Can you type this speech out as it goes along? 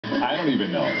don't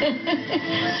even know.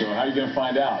 So how are you going to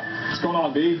find out? What's going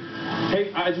on, B?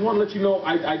 Hey, I just want to let you know,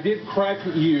 I did crack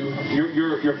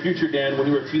your future Dan when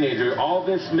you were a teenager. All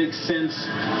this makes sense,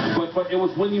 but it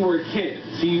was when you were a kid.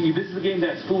 See, this is a game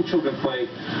that school children play.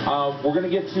 We're going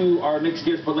to get to our next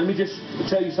guest, but let me just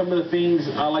tell you some of the things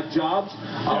like jobs.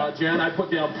 Jan, I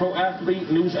put down pro athlete,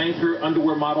 news anchor,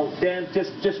 underwear model. Dan,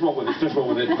 just roll with it. Just roll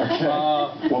with it.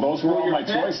 Okay. Well, those were all my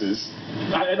choices.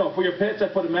 I know. For your pets, I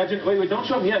put wait, don't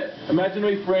show them yet.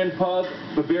 Imaginary friend, pug,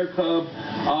 the bear cub.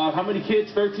 How many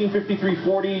kids? 13, 53,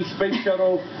 40, space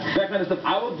shuttle, that kind of stuff.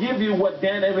 I will give you what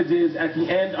Dan Evans is at the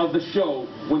end of the show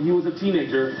when he was a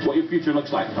teenager, what your future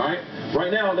looks like, all right?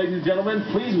 Right now, ladies and gentlemen,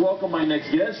 please welcome my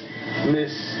next guest,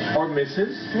 Miss or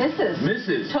Mrs.? Mrs.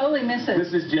 Mrs. Totally Mrs.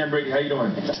 Mrs. Jan Brady. How you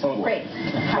doing? Totally. Great.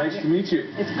 Nice to meet you.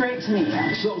 It's great to meet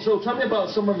you. So tell me about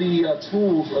some of the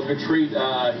tools of your trade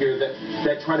here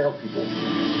that try to help people.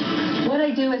 What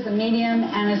I do as a medium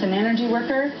and as an energy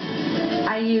worker,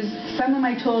 I use some of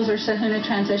my tools are Sahuna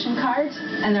transition cards,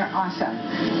 and they're awesome.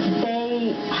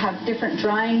 They have different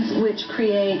drawings which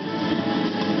create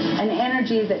an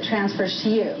energy that transfers to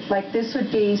you. Like this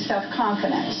would be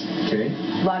self-confidence. Okay.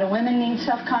 A lot of women need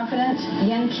self-confidence.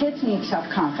 Young kids need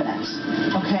self-confidence.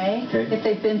 Okay? If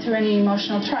they've been through any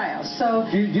emotional trials. So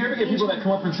do you ever get people that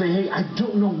come up and say, hey, I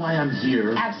don't know why I'm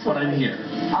here, but I'm here?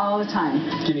 All the time.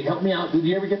 Can you help me out? Do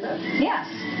you ever get that? Yes.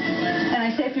 And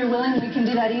I say if you're willing, we can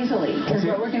do that easily. Because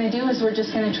what we're going to do is we're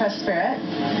just going to trust Spirit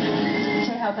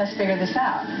to help us figure this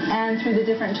out. And through the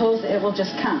different tools, it will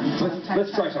just come.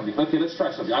 Let's try something. Okay, let's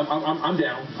try something. I'm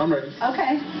down. I'm ready.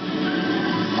 Okay.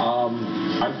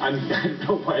 I don't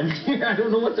know why I'm here. I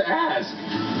don't know what to ask.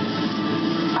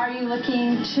 Are you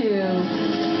looking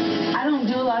to... I don't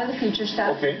do a lot of the future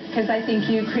stuff because I think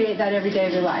you create that every day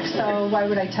of your life. So why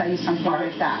would I tell you something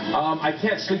like that? I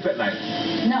can't sleep at night.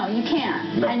 No, you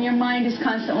can't. No. And your mind is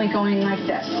constantly going like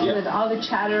this with all the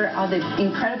chatter, all the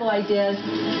incredible ideas,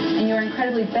 and you're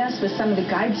incredibly blessed with some of the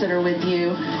guides that are with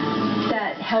you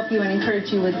that help you and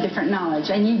encourage you with different knowledge.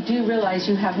 And you do realize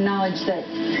you have knowledge that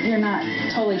you're not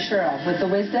totally sure of with the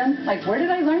wisdom. Like, where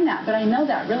did I learn that? But I know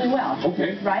that really well.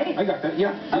 Okay. Right? I got that,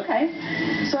 yeah. Okay.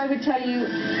 So I would tell you,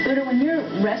 Buddha, when you're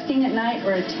resting at night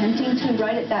or attempting to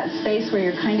right at that space where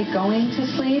you're kind of going to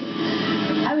sleep,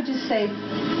 I would just say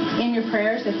in your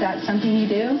prayers, if that's something you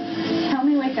do, help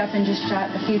me wake up and just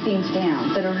jot a few things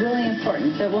down that are really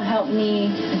important, that will help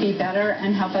me be better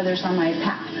and help others on my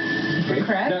path. Okay.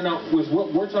 Correct? Now, was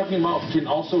what we're talking about can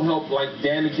also help like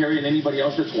Dan and Carrie and anybody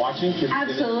else that's watching?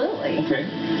 Absolutely. Okay.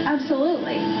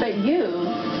 Absolutely. But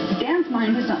Dan's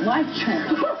mind isn't like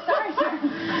yours. Sorry, sir.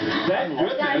 Thank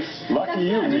goodness. Lucky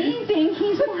you, That's not a mean thing.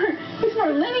 He's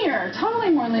more linear.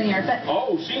 Totally more linear. But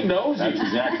she knows you. That's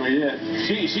exactly it.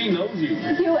 She knows you.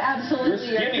 You absolutely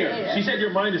You're skinnier. are. She said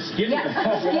your mind is skinnier.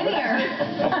 Yeah, skinnier.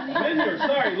 Linear.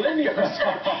 Sorry, linear.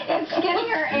 It's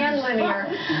skinnier and linear.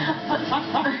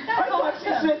 I thought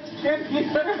she said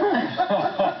skinnier.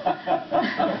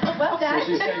 Well, that's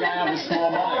so she's saying I have a small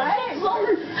mind. right.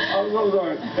 I'm so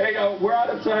sorry. Hey, we're out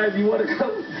of time. You want to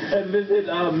come and visit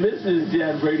Mrs.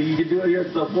 Jan Brady? You can do it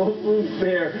yourself. We'll move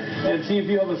there and see if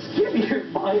you have a skinnier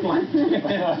mind like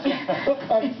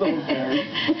I'm so sorry.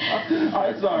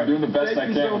 I'm sorry. I'm doing the best I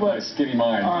can with my skinny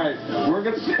mind. All right. We're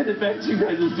going to send it back to you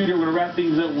guys in the studio. We're going to wrap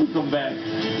things up when we come back.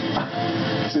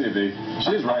 See you, B.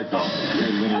 She's right, though.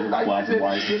 Linear, black and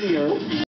white. Skinnier.